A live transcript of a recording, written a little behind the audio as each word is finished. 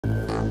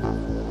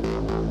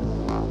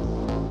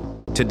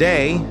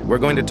Today, we're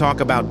going to talk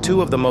about two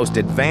of the most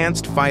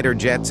advanced fighter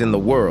jets in the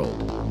world,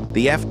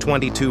 the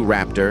F22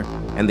 Raptor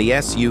and the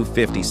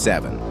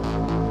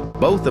Su57.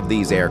 Both of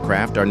these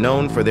aircraft are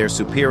known for their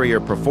superior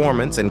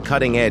performance and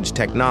cutting-edge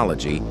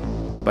technology,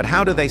 but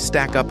how do they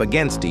stack up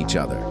against each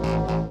other?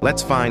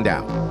 Let's find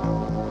out.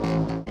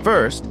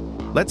 First,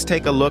 let's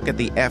take a look at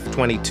the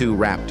F22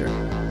 Raptor.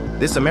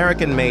 This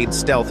American-made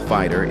stealth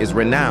fighter is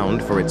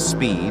renowned for its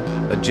speed,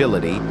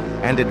 agility,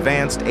 and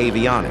advanced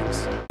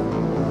avionics.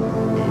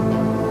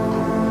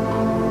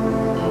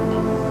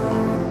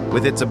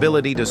 With its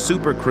ability to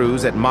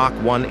supercruise at Mach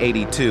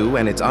 182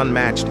 and its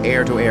unmatched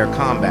air-to-air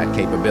combat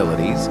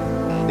capabilities,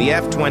 the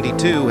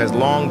F-22 has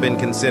long been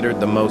considered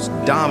the most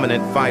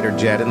dominant fighter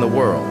jet in the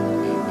world.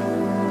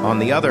 On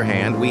the other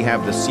hand, we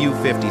have the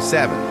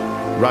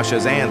Su-57,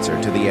 Russia's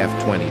answer to the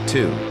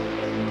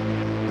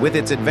F-22. With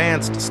its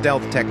advanced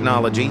stealth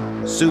technology,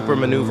 super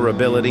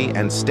maneuverability,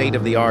 and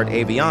state-of-the-art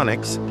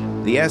avionics,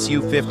 the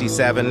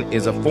Su-57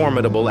 is a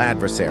formidable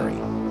adversary.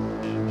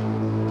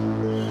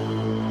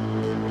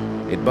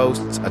 It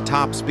boasts a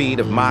top speed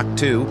of Mach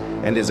 2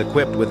 and is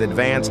equipped with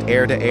advanced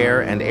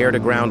air-to-air and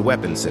air-to-ground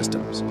weapon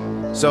systems.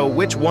 So,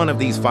 which one of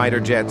these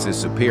fighter jets is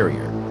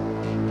superior?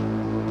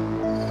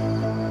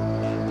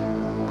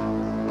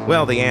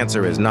 Well, the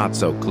answer is not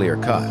so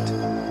clear-cut.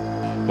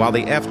 While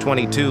the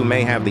F-22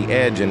 may have the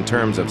edge in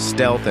terms of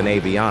stealth and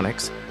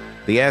avionics,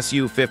 the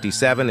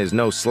Su-57 is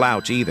no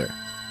slouch either.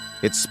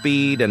 Its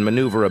speed and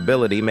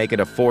maneuverability make it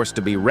a force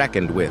to be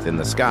reckoned with in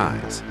the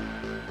skies.